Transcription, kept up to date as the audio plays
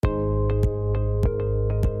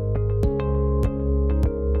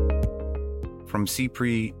From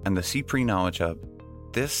CPRE and the CPRE Knowledge Hub,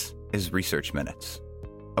 this is Research Minutes,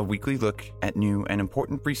 a weekly look at new and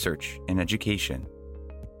important research in education.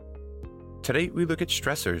 Today, we look at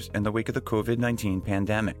stressors in the wake of the COVID-19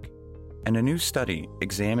 pandemic and a new study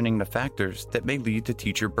examining the factors that may lead to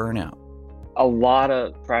teacher burnout. A lot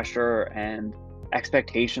of pressure and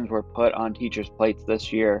expectations were put on teachers' plates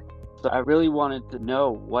this year. So I really wanted to know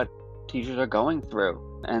what teachers are going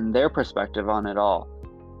through and their perspective on it all.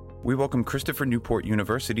 We welcome Christopher Newport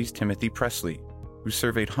University's Timothy Presley, who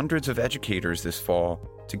surveyed hundreds of educators this fall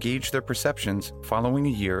to gauge their perceptions following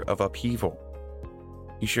a year of upheaval.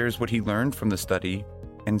 He shares what he learned from the study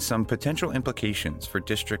and some potential implications for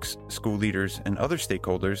districts, school leaders, and other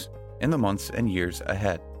stakeholders in the months and years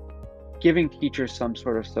ahead. Giving teachers some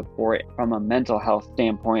sort of support from a mental health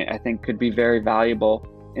standpoint, I think could be very valuable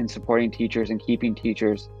in supporting teachers and keeping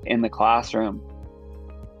teachers in the classroom.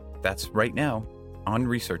 That's right now on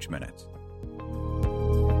Research Minutes.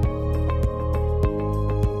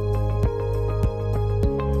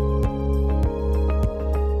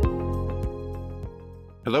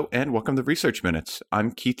 Hello and welcome to Research Minutes.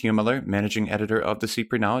 I'm Keith Huemiller, Managing Editor of the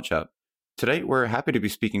CPRE Knowledge Hub. Today, we're happy to be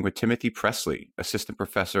speaking with Timothy Presley, Assistant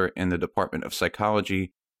Professor in the Department of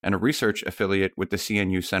Psychology and a research affiliate with the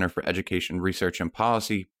CNU Center for Education Research and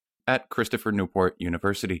Policy at Christopher Newport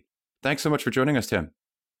University. Thanks so much for joining us, Tim.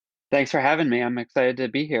 Thanks for having me. I'm excited to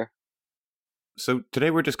be here. So today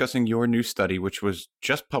we're discussing your new study, which was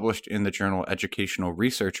just published in the journal Educational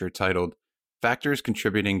Researcher, titled Factors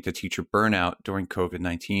Contributing to Teacher Burnout During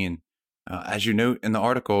COVID-19. As you note in the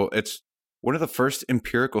article, it's one of the first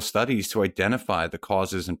empirical studies to identify the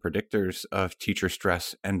causes and predictors of teacher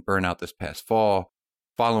stress and burnout this past fall,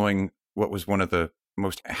 following what was one of the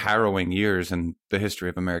most harrowing years in the history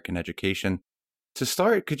of American education. To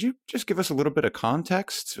start, could you just give us a little bit of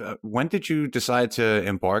context? When did you decide to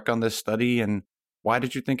embark on this study, and why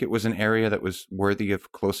did you think it was an area that was worthy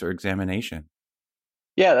of closer examination?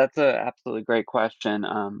 Yeah, that's an absolutely great question.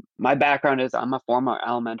 My background is I'm a former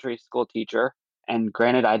elementary school teacher, and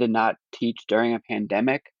granted, I did not teach during a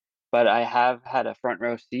pandemic, but I have had a front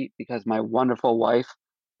row seat because my wonderful wife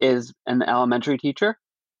is an elementary teacher.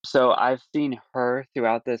 So I've seen her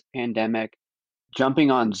throughout this pandemic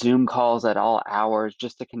jumping on Zoom calls at all hours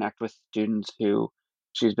just to connect with students who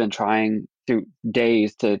she's been trying through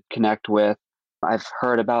days to connect with. I've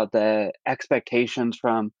heard about the expectations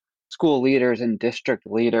from school leaders and district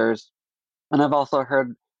leaders. And I've also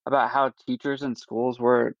heard about how teachers in schools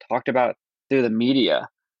were talked about through the media.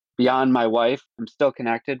 Beyond my wife, I'm still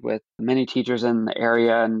connected with many teachers in the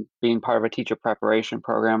area, and being part of a teacher preparation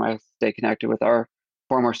program, I stay connected with our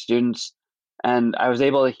former students. And I was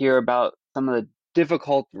able to hear about some of the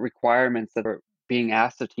difficult requirements that are being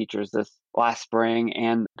asked of teachers this last spring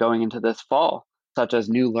and going into this fall, such as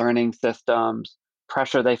new learning systems,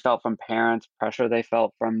 pressure they felt from parents, pressure they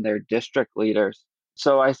felt from their district leaders.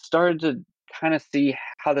 So I started to kind of see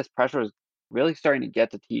how this pressure was really starting to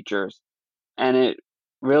get to teachers. And it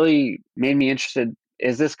really made me interested,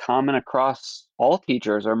 is this common across all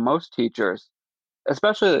teachers or most teachers,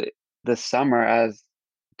 especially this summer as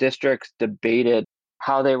districts debated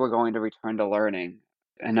how they were going to return to learning.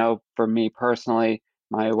 I know for me personally,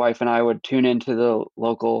 my wife and I would tune into the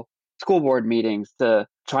local school board meetings to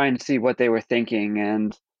try and see what they were thinking.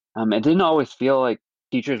 And it didn't always feel like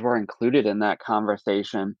teachers were included in that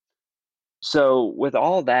conversation. So, with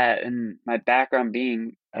all that and my background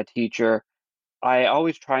being a teacher, I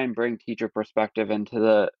always try and bring teacher perspective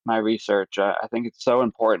into my research. I think it's so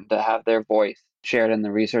important to have their voice shared in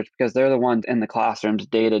the research because they're the ones in the classrooms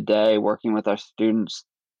day to day working with our students.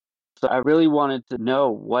 So I really wanted to know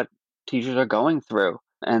what teachers are going through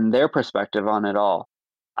and their perspective on it all.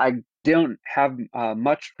 I don't have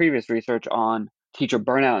much previous research on teacher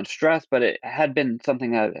burnout and stress, but it had been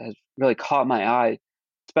something that has really caught my eye,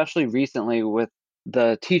 especially recently with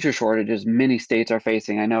the teacher shortages many states are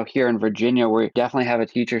facing. I know here in Virginia, we definitely have a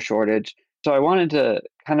teacher shortage. So I wanted to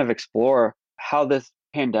kind of explore how this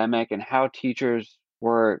pandemic and how teachers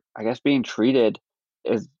were, I guess, being treated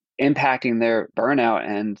is impacting their burnout.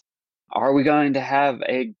 And are we going to have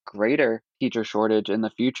a greater teacher shortage in the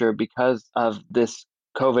future because of this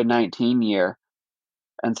COVID-19 year?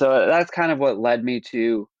 And so that's kind of what led me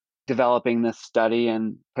to developing this study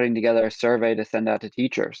and putting together a survey to send out to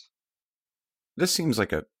teachers. This seems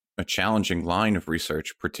like a challenging line of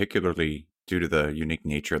research, particularly due to the unique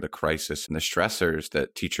nature of the crisis and the stressors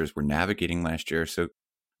that teachers were navigating last year. So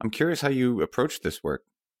I'm curious how you approached this work.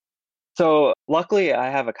 So luckily, I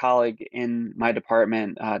have a colleague in my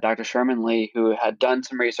department, Dr. Sherman Lee, who had done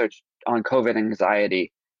some research on COVID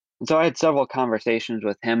anxiety. And so I had several conversations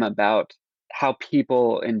with him about how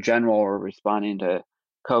people in general were responding to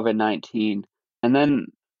COVID-19. And then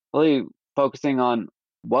really focusing on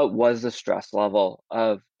what was the stress level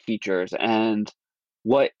of teachers and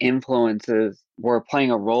what influences were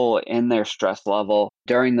playing a role in their stress level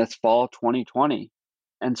during this fall 2020.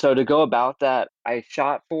 And so to go about that, I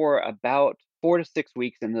shot for about 4 to 6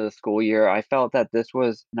 weeks into the school year. I felt that this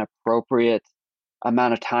was an appropriate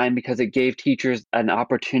amount of time because it gave teachers an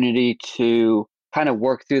opportunity to kind of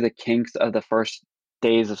work through the kinks of the first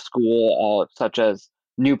days of school, such as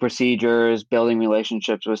new procedures, building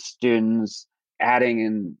relationships with students, adding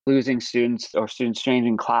and losing students or students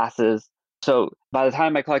changing classes. So by the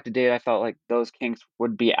time I collected data, I felt like those kinks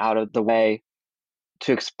would be out of the way.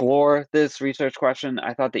 To explore this research question,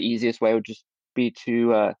 I thought the easiest way would just be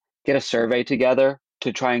to get a survey together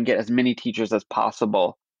to try and get as many teachers as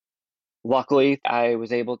possible. Luckily, I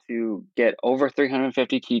was able to get over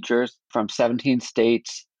 350 teachers from 17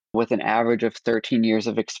 states with an average of 13 years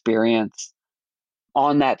of experience.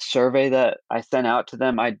 On that survey that I sent out to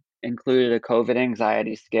them, I included a COVID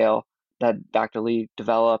anxiety scale that Dr. Lee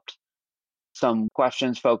developed, some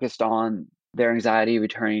questions focused on their anxiety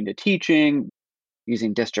returning to teaching,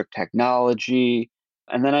 using district technology.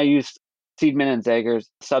 And then I used Seidman and Zager's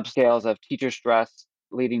subscales of teacher stress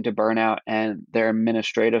leading to burnout and their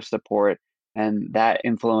administrative support and that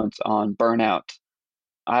influence on burnout.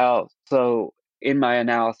 I also, in my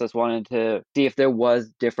analysis, wanted to see if there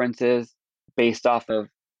was differences based off of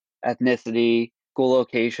ethnicity, school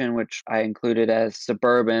location, which I included as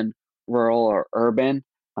suburban, rural, or urban.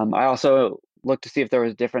 I also looked to see if there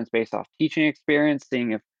was a difference based off teaching experience,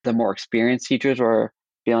 seeing if the more experienced teachers were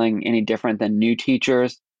feeling any different than new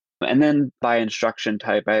teachers. And then by instruction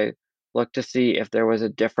type, I looked to see if there was a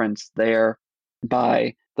difference there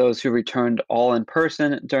by those who returned all in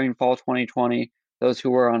person during fall 2020, those who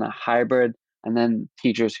were on a hybrid, and then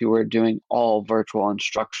teachers who were doing all virtual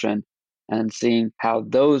instruction, and seeing how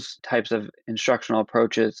those types of instructional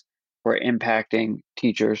approaches were impacting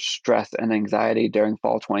teachers' stress and anxiety during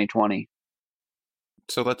fall 2020.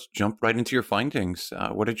 So let's jump right into your findings.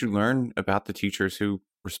 What did you learn about the teachers who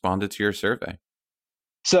responded to your survey?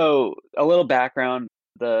 So, a little background,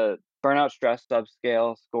 the burnout stress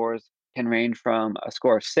subscale scores can range from a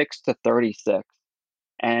score of 6 to 36.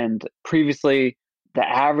 And previously, the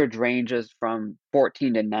average ranges from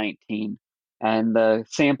 14 to 19. And the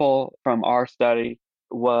sample from our study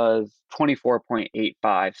was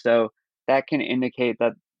 24.85. So that can indicate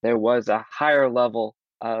that there was a higher level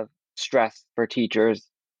of stress for teachers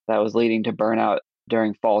that was leading to burnout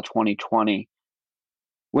during fall 2020.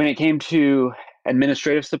 When it came to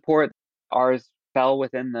administrative support, ours fell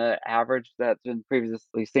within the average that's been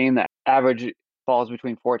previously seen. The average falls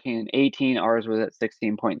between 14 and 18. Ours was at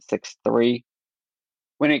 16.63.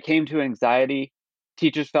 When it came to anxiety,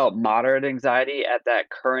 teachers felt moderate anxiety at that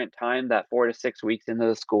current time, that 4 to 6 weeks into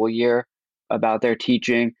the school year, about their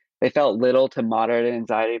teaching. They felt little to moderate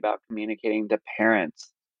anxiety about communicating to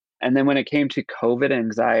parents. And then when it came to COVID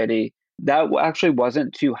anxiety, that actually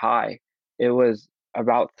wasn't too high. It was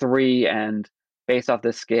about 3. And based off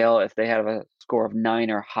the scale, if they have a score of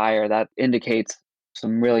 9 or higher, that indicates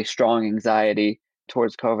some really strong anxiety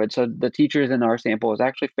towards COVID. So the teachers in our sample was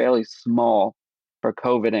actually fairly small for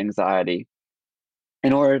COVID anxiety.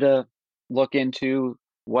 In order to look into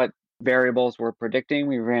what variables we're predicting,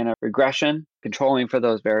 we ran a regression controlling for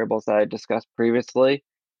those variables that I discussed previously.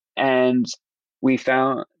 And we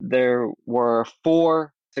found there were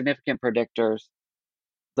 4 significant predictors,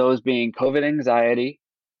 those being COVID anxiety,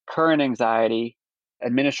 current anxiety,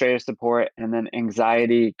 administrative support, and then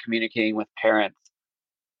anxiety communicating with parents.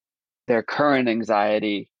 Their current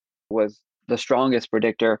anxiety was the strongest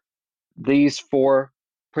predictor. These 4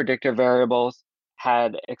 predictor variables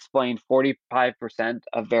had explained 45%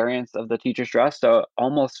 of variance of the teacher stress, so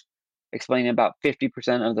almost explaining about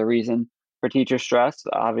 50% of the reason for teacher stress.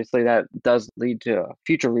 Obviously, that does lead to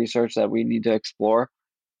future research that we need to explore.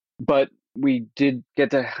 But we did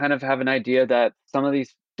get to kind of have an idea that some of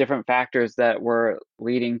these different factors that were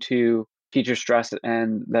leading to teacher stress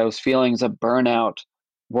and those feelings of burnout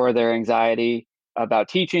were their anxiety about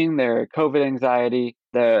teaching, their COVID anxiety,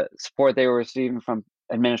 the support they were receiving from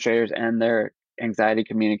administrators, and their anxiety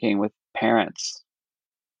communicating with parents.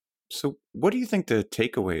 So, what do you think the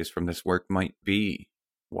takeaways from this work might be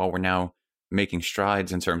while we're now making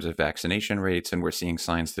strides in terms of vaccination rates and we're seeing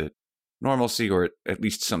signs that normalcy, or at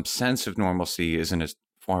least some sense of normalcy, isn't as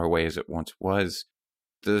far away as it once was?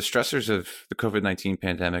 The stressors of the COVID-19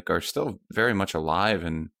 pandemic are still very much alive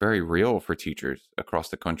and very real for teachers across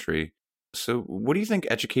the country. So, what do you think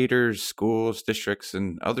educators, schools, districts,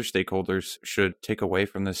 and other stakeholders should take away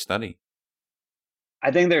from this study?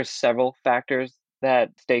 I think there's several factors that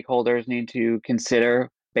stakeholders need to consider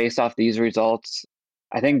based off these results.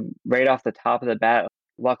 I think right off the top of the bat,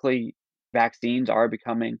 luckily, vaccines are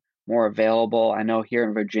becoming more available. I know here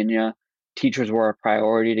in Virginia, teachers were a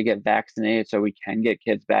priority to get vaccinated so we can get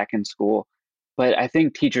kids back in school. But I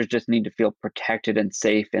think teachers just need to feel protected and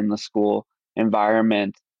safe in the school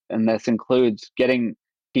environment. And this includes getting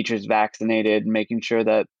teachers vaccinated, making sure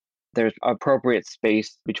that there's appropriate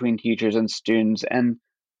space between teachers and students, and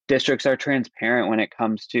districts are transparent when it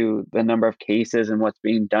comes to the number of cases and what's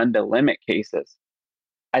being done to limit cases.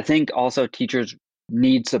 I think also teachers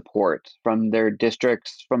need support from their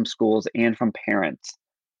districts, from schools, and from parents.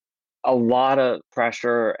 A lot of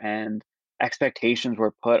pressure and expectations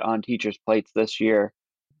were put on teachers' plates this year.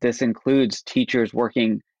 This includes teachers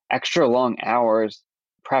working extra long hours,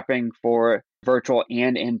 prepping for virtual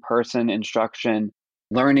and in person instruction,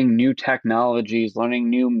 learning new technologies, learning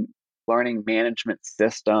new learning management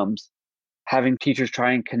systems, having teachers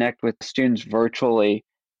try and connect with students virtually.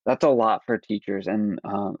 That's a lot for teachers. And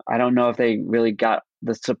I don't know if they really got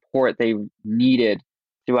the support they needed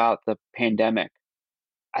throughout the pandemic.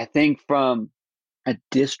 I think from a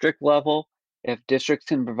district level, if districts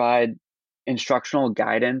can provide instructional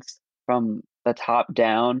guidance from the top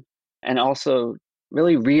down and also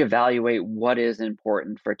really reevaluate what is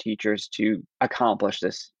important for teachers to accomplish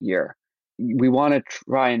this year. We want to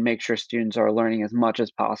try and make sure students are learning as much as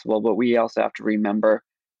possible, but we also have to remember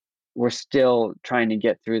we're still trying to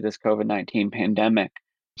get through this COVID-19 pandemic.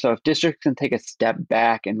 So if districts can take a step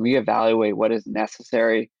back and reevaluate what is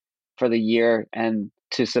necessary for the year and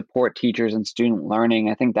to support teachers and student learning,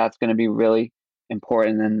 I think that's going to be really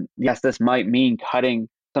important. And yes, this might mean cutting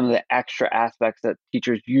some of the extra aspects that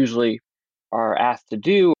teachers usually are asked to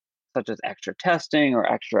do, such as extra testing or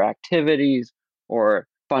extra activities or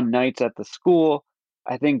fun nights at the school.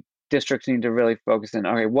 I think districts need to really focus on,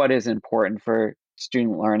 okay, what is important for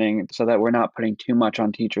student learning so that we're not putting too much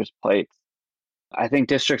on teachers' plates. I think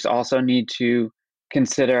districts also need to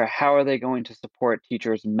consider how are they going to support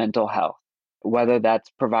teachers' mental health, whether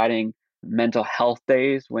that's providing mental health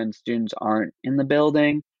days when students aren't in the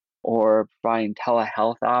building or providing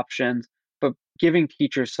telehealth options, but giving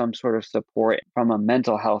teachers some sort of support from a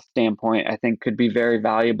mental health standpoint, I think could be very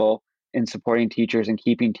valuable in supporting teachers and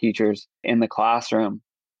keeping teachers in the classroom.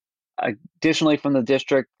 Additionally, from the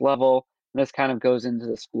district level, and this kind of goes into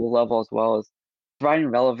the school level as well, as providing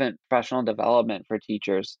relevant professional development for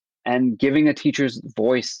teachers and giving a teacher's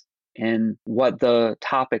voice in what the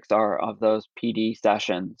topics are of those PD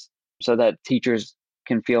sessions so that teachers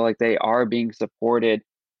can feel like they are being supported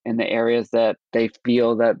in the areas that they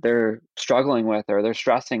feel that they're struggling with or they're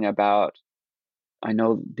stressing about. I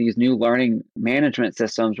know these new learning management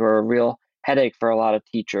systems were a real headache for a lot of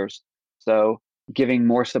teachers. So, giving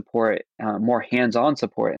more support, more hands on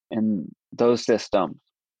support in those systems.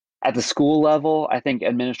 At the school level, I think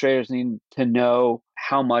administrators need to know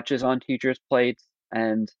how much is on teachers' plates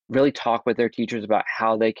and really talk with their teachers about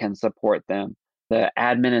how they can support them. The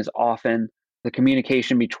admin is often the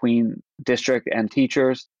communication between district and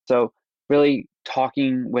teachers. So, really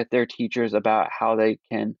talking with their teachers about how they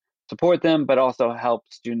can support them, but also help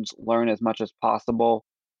students learn as much as possible.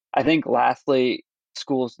 I think lastly,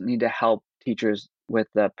 schools need to help teachers with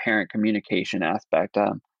the parent communication aspect.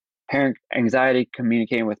 Parent anxiety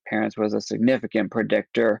communicating with parents was a significant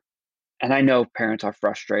predictor. And I know parents are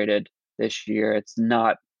frustrated this year. It's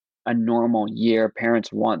not a normal year.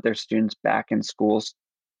 Parents want their students back in schools.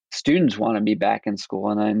 Students want to be back in school.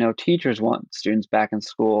 And I know teachers want students back in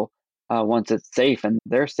school once it's safe and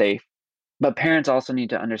they're safe. But parents also need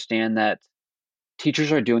to understand that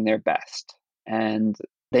teachers are doing their best and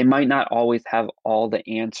they might not always have all the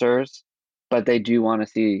answers, but they do want to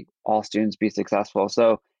see all students be successful.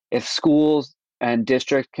 So if schools and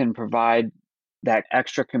districts can provide that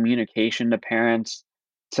extra communication to parents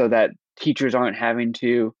so that teachers aren't having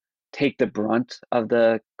to take the brunt of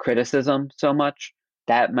the criticism so much,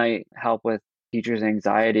 that might help with teachers'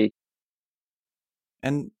 anxiety.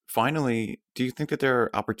 And finally, do you think that there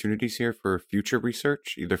are opportunities here for future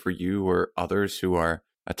research, either for you or others who are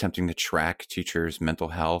attempting to track teachers' mental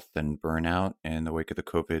health and burnout in the wake of the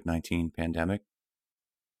COVID-19 pandemic?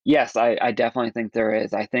 Yes, I definitely think there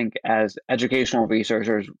is. I think as educational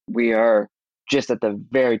researchers, we are just at the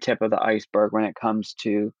very tip of the iceberg when it comes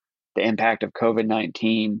to the impact of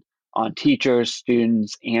COVID-19 on teachers,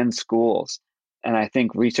 students, and schools. And I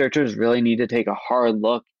think researchers really need to take a hard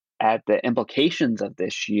look at the implications of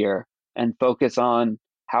this year and focus on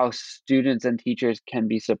how students and teachers can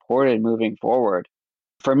be supported moving forward.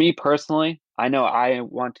 For me personally, I know I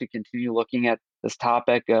want to continue looking at this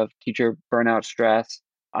topic of teacher burnout stress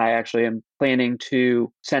I actually am planning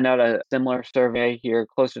to send out a similar survey here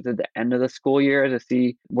closer to the end of the school year to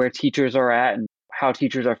see where teachers are at and how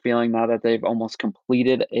teachers are feeling now that they've almost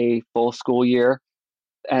completed a full school year.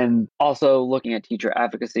 And also looking at teacher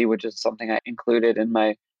advocacy, which is something I included in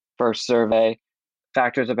my first survey,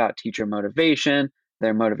 factors about teacher motivation,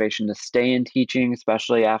 their motivation to stay in teaching,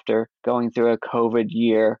 especially after going through a COVID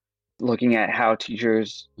year, looking at how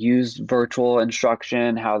teachers use virtual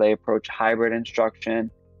instruction, how they approach hybrid instruction,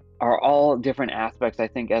 are all different aspects I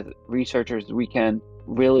think as researchers we can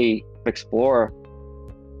really explore.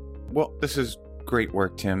 Well, this is great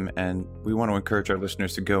work, Tim, and we want to encourage our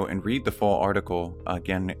listeners to go and read the full article.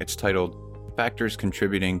 Again, it's titled Factors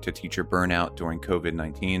Contributing to Teacher Burnout During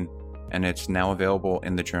COVID-19, and it's now available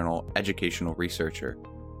in the journal Educational Researcher.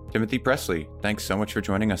 Timothy Presley, thanks so much for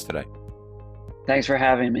joining us today. Thanks for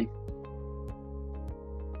having me.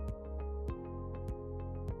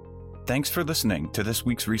 Thanks for listening to this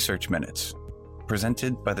week's Research Minutes,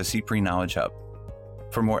 presented by the CPRE Knowledge Hub.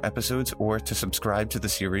 For more episodes or to subscribe to the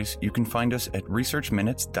series, you can find us at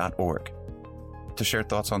researchminutes.org. To share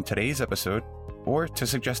thoughts on today's episode or to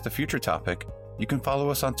suggest a future topic, you can follow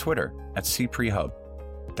us on Twitter at CPRE Hub.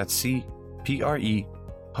 That's CPRE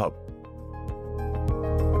Hub.